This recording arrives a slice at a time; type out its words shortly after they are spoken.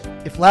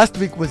If last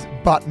week was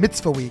Bat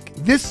Mitzvah week,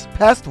 this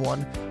past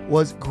one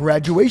was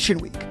graduation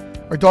week.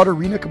 Our daughter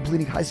Rena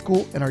completing high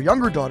school and our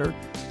younger daughter,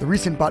 the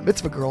recent Bat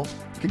Mitzvah girl,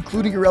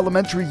 concluding her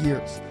elementary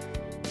years.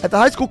 At the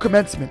high school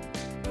commencement,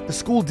 the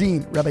school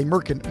dean, Rabbi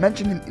Merkin,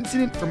 mentioned an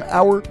incident from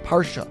our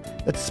Parsha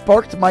that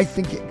sparked my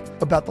thinking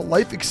about the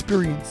life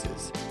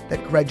experiences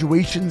that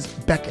graduations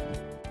beckon.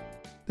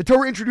 The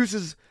Torah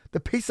introduces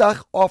the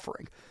Pesach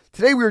offering.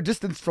 Today we are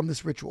distanced from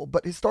this ritual,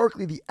 but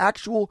historically the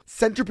actual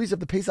centerpiece of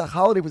the Pesach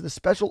holiday was the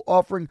special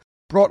offering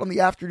brought on the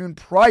afternoon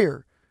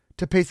prior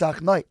to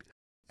Pesach night,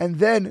 and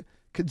then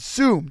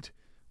consumed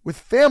with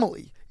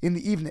family in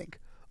the evening,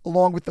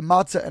 along with the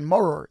matzah and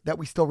maror that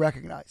we still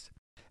recognize.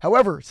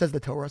 However, says the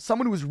Torah,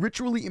 someone who was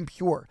ritually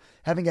impure,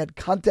 having had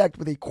contact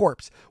with a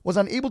corpse, was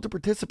unable to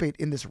participate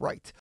in this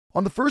rite.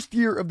 On the first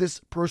year of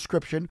this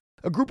proscription,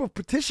 a group of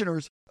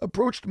petitioners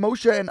approached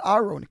Moshe and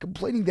Aaron,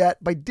 complaining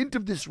that, by dint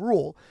of this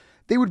rule,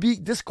 they would be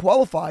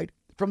disqualified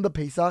from the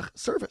Pesach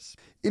service,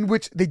 in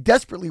which they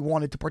desperately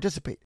wanted to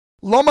participate.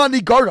 Lama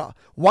nigarda,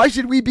 why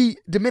should we be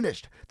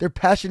diminished? Their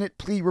passionate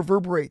plea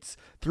reverberates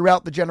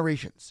throughout the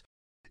generations.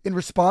 In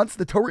response,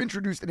 the Torah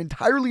introduced an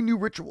entirely new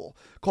ritual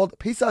called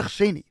Pesach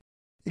Sheni.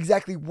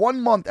 Exactly 1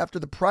 month after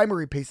the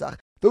primary Pesach,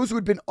 those who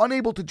had been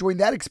unable to join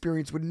that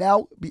experience would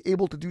now be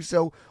able to do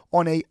so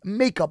on a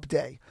makeup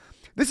day.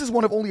 This is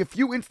one of only a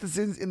few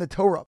instances in the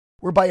Torah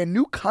whereby a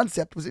new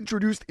concept was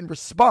introduced in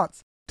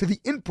response to the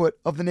input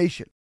of the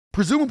nation.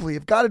 Presumably,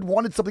 if God had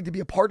wanted something to be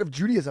a part of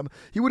Judaism,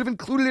 he would have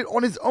included it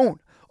on his own,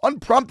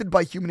 unprompted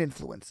by human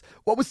influence.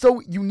 What was so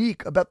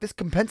unique about this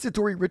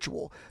compensatory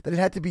ritual that it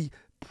had to be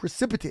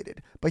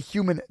precipitated by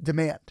human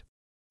demand?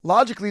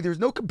 Logically, there's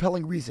no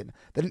compelling reason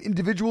that an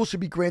individual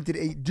should be granted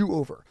a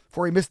do-over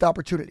for a missed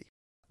opportunity.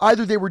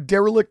 Either they were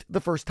derelict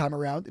the first time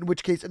around, in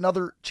which case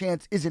another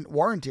chance isn't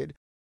warranted,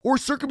 or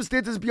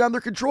circumstances beyond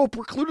their control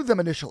precluded them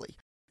initially,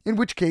 in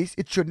which case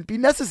it shouldn't be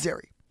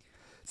necessary.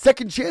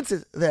 Second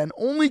chances, then,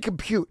 only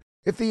compute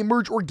if they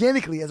emerge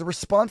organically as a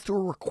response to a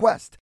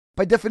request.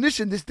 By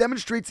definition, this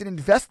demonstrates an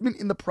investment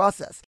in the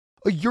process,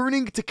 a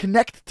yearning to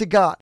connect to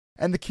God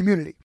and the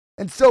community.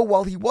 And so,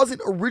 while he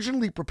wasn't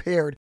originally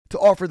prepared to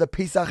offer the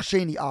Pesach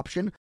Sheni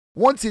option,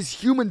 once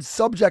his human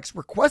subjects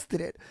requested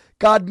it,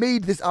 God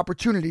made this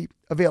opportunity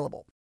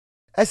available.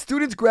 As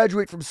students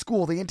graduate from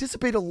school, they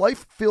anticipate a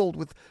life filled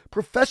with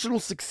professional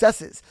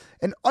successes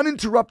and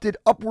uninterrupted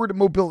upward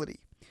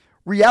mobility.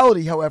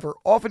 Reality, however,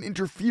 often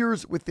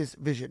interferes with this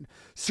vision,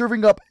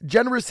 serving up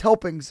generous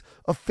helpings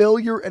of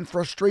failure and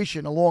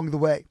frustration along the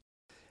way.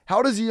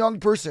 How does a young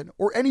person,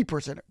 or any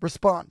person,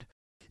 respond?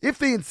 If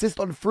they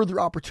insist on further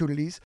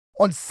opportunities,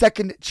 on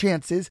second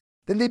chances,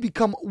 then they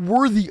become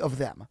worthy of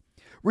them.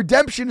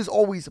 Redemption is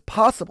always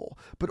possible,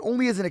 but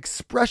only as an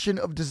expression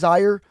of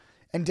desire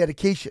and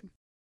dedication.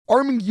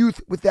 Arming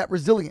youth with that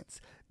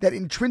resilience, that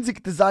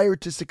intrinsic desire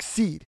to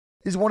succeed,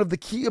 is one of the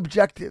key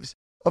objectives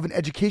of an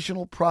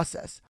educational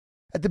process.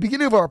 At the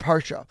beginning of our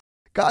Parsha,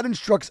 God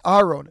instructs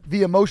Aaron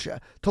via Moshe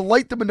to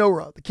light the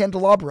menorah, the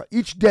candelabra,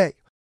 each day.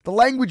 The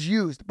language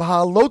used,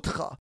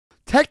 B'halotcha,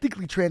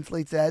 technically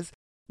translates as,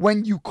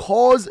 when you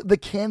cause the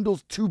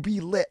candles to be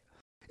lit.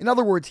 In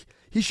other words,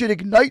 he should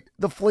ignite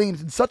the flames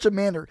in such a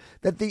manner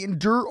that they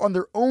endure on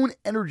their own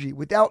energy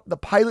without the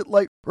pilot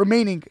light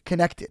remaining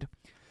connected.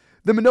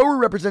 The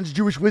menorah represents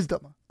Jewish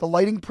wisdom, the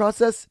lighting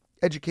process,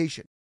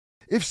 education.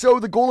 If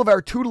so, the goal of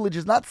our tutelage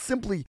is not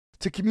simply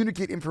to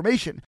communicate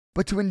information,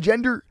 but to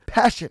engender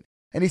passion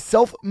and a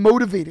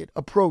self-motivated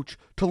approach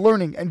to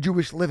learning and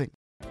Jewish living.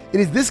 It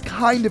is this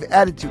kind of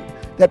attitude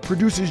that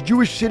produces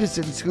Jewish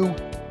citizens who,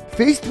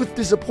 faced with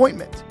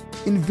disappointment,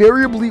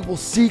 invariably will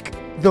seek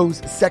those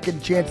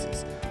second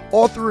chances,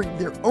 authoring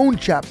their own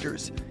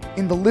chapters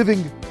in the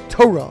living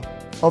Torah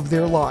of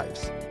their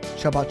lives.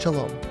 Shabbat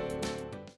Shalom.